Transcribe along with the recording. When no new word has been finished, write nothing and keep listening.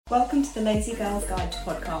Welcome to the Lazy Girl's Guide to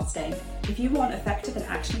Podcasting. If you want effective and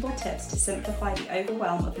actionable tips to simplify the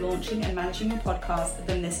overwhelm of launching and managing your podcast,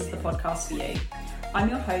 then this is the podcast for you. I'm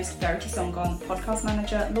your host, Verity Songon, podcast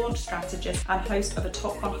manager, launch strategist, and host of a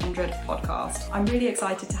Top 100 podcast. I'm really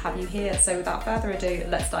excited to have you here, so without further ado,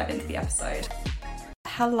 let's dive into the episode.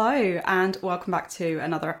 Hello, and welcome back to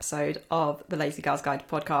another episode of the Lazy Girl's Guide to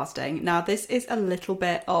Podcasting. Now, this is a little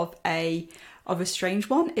bit of a strange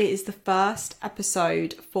one. It is the first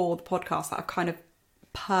episode for the podcast that I've kind of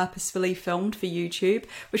purposefully filmed for YouTube,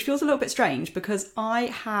 which feels a little bit strange because I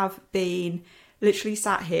have been literally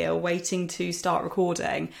sat here waiting to start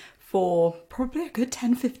recording for probably a good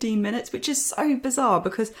 10-15 minutes, which is so bizarre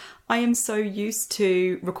because I am so used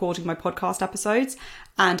to recording my podcast episodes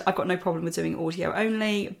and I've got no problem with doing audio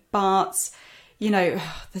only, but you know,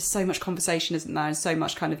 there's so much conversation, isn't there? And so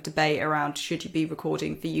much kind of debate around should you be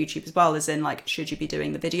recording for YouTube as well, as in like, should you be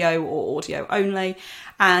doing the video or audio only?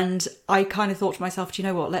 And I kind of thought to myself, do you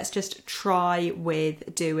know what? Let's just try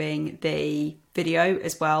with doing the video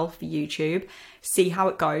as well for YouTube, see how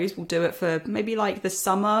it goes. We'll do it for maybe like the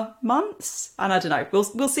summer months. And I don't know,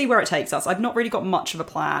 we'll see where it takes us. I've not really got much of a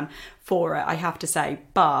plan for it, I have to say,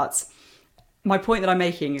 but my point that I'm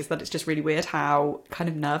making is that it's just really weird how kind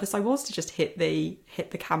of nervous I was to just hit the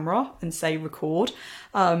camera and say record.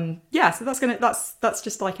 So that's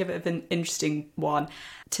just like a bit of an interesting one.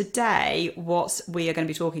 Today, what we are going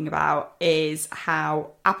to be talking about is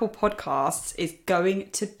how Apple Podcasts is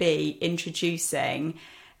going to be introducing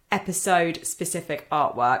episode-specific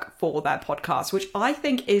artwork for their podcast, which I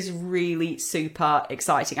think is really super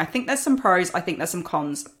exciting. I think there's some pros, I think there's some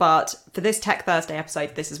cons, but for this Tech Thursday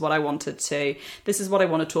episode, this is what I want to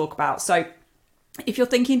talk about. So if you're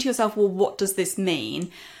thinking to yourself, well, what does this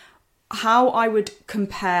mean? How I would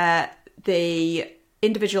compare the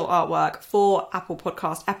individual artwork for Apple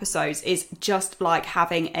Podcast episodes is just like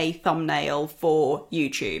having a thumbnail for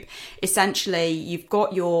YouTube. Essentially, you've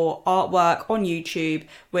got your artwork on YouTube,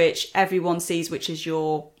 which everyone sees, which is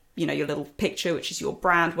your little picture, which is your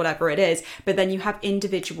brand, whatever it is. But then you have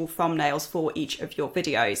individual thumbnails for each of your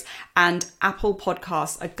videos. And Apple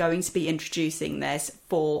Podcasts are going to be introducing this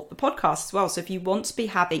for the podcast as well. So if you want to be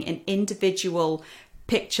having an individual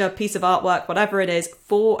picture, piece of artwork, whatever it is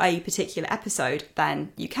for a particular episode,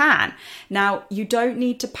 then you can. Now, you don't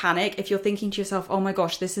need to panic if you're thinking to yourself, oh my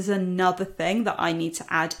gosh, this is another thing that I need to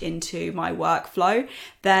add into my workflow.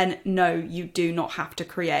 Then no, you do not have to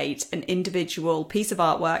create an individual piece of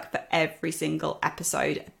artwork for every single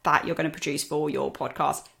episode that you're going to produce for your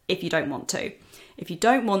podcast if you don't want to. If you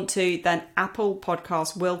don't want to, then Apple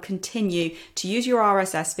Podcasts will continue to use your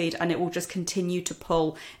RSS feed and it will just continue to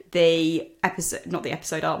pull the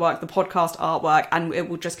podcast artwork, and it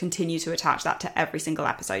will just continue to attach that to every single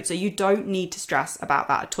episode. So you don't need to stress about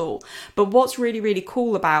that at all. But what's really, really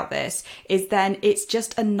cool about this is then it's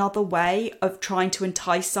just another way of trying to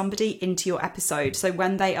entice somebody into your episode. So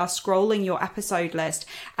when they are scrolling your episode list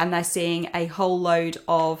and they're seeing a whole load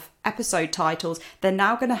of episode titles, they're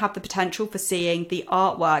now going to have the potential for seeing the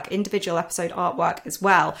artwork, individual episode artwork as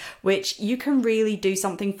well, which you can really do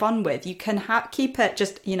something fun with. You can keep it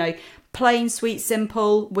just, plain, sweet,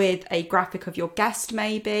 simple with a graphic of your guest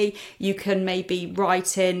maybe. You can maybe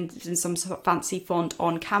write in some sort of fancy font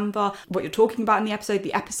on Canva what you're talking about in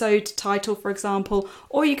the episode title, for example,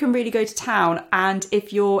 or you can really go to town. And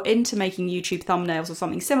if you're into making YouTube thumbnails or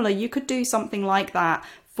something similar, you could do something like that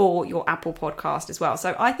for your Apple Podcast as well.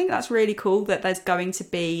 So I think that's really cool that there's going to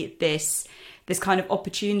be this kind of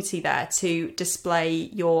opportunity there to display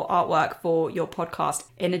your artwork for your podcast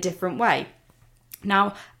in a different way.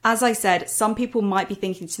 Now, as I said, some people might be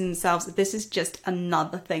thinking to themselves that this is just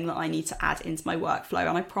another thing that I need to add into my workflow.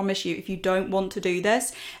 And I promise you, if you don't want to do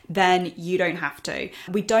this, then you don't have to.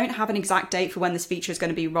 We don't have an exact date for when this feature is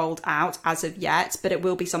going to be rolled out as of yet, but it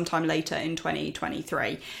will be sometime later in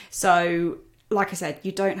 2023. So like I said,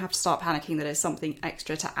 you don't have to start panicking that there's something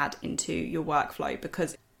extra to add into your workflow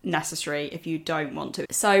because necessary if you don't want to.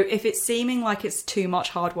 So if it's seeming like it's too much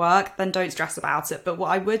hard work, then don't stress about it. But what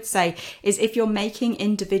I would say is if you're making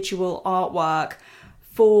individual artwork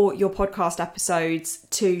for your podcast episodes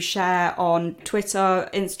to share on Twitter,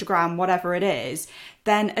 Instagram, whatever it is,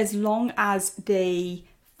 then as long as the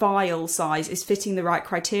file size is fitting the right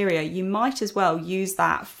criteria, you might as well use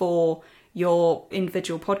that for your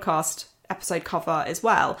individual podcast episode cover as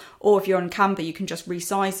well. Or if you're on Canva, you can just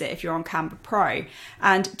resize it if you're on Canva Pro.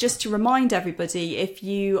 And just to remind everybody, if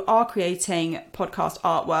you are creating podcast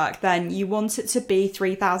artwork, then you want it to be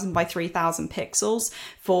 3000 by 3000 pixels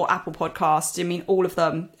for Apple Podcasts. I mean, all of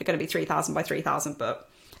them are going to be 3000 by 3000, but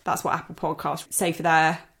that's what Apple Podcasts say for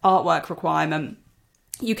their artwork requirement.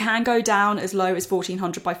 You can go down as low as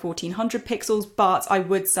 1400 by 1400 pixels, but I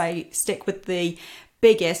would say stick with the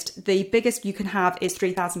biggest. The biggest you can have is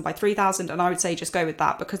 3000 by 3000, and I would say just go with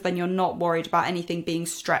that, because then you're not worried about anything being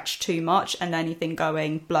stretched too much and anything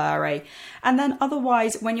going blurry. And then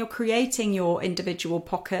otherwise, when you're creating your individual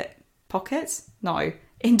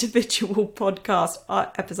individual podcast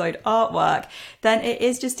episode artwork, then it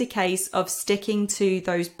is just a case of sticking to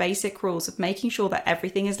those basic rules of making sure that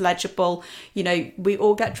everything is legible. You know, we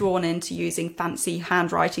all get drawn into using fancy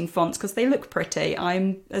handwriting fonts because they look pretty.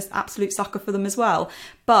 I'm an absolute sucker for them as well.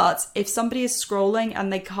 But if somebody is scrolling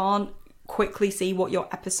and they can't quickly see what your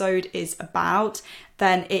episode is about,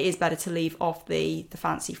 then it is better to leave off the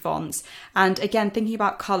fancy fonts. And again, thinking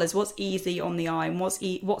about colours, what's easy on the eye and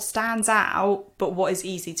what stands out, but what is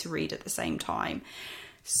easy to read at the same time.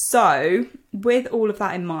 So with all of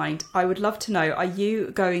that in mind, I would love to know, are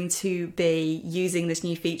you going to be using this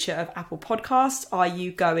new feature of Apple Podcasts? Are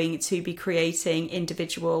you going to be creating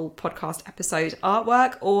individual podcast episode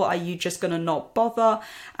artwork, or are you just going to not bother?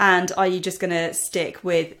 And are you just going to stick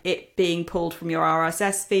with it being pulled from your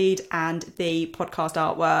RSS feed and the podcast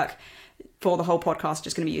artwork for the whole podcast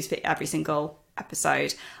just going to be used for every single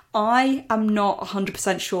episode? I am not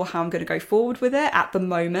 100% sure how I'm going to go forward with it at the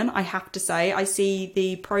moment. I have to say, I see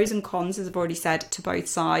the pros and cons, as I've already said, to both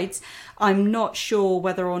sides. I'm not sure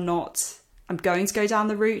whether or not I'm going to go down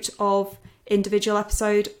the route of individual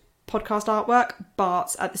episode podcast artwork,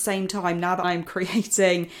 but at the same time, now that I'm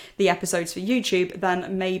creating the episodes for YouTube,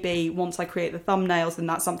 then maybe once I create the thumbnails, then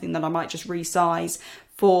that's something that I might just resize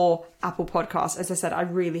for Apple Podcasts. As I said, I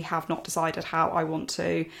really have not decided how I want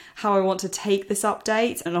to take this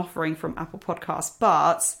update and offering from Apple Podcasts,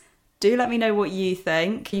 but do let me know what you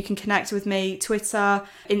think. You can connect with me, Twitter,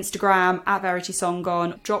 Instagram,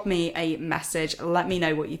 @VeritySongon. Drop me a message. Let me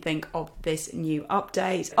know what you think of this new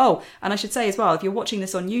update. Oh, and I should say as well, if you're watching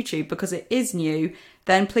this on YouTube, because it is new,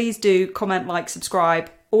 then please do comment, like,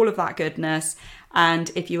 subscribe, all of that goodness.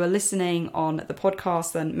 And if you are listening on the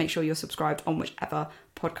podcast, then make sure you're subscribed on whichever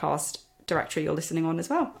podcast directory you're listening on as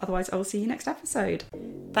well. Otherwise, I will see you next episode.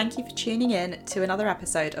 Thank you for tuning in to another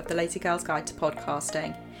episode of the Lazy Girl's Guide to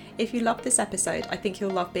Podcasting. If you loved this episode, I think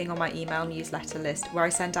you'll love being on my email newsletter list, where I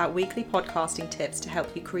send out weekly podcasting tips to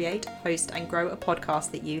help you create, host and grow a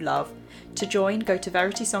podcast that you love. To join, go to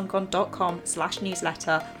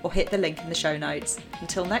veritysongon.com/newsletter or hit the link in the show notes.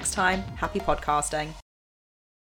 Until next time, happy podcasting.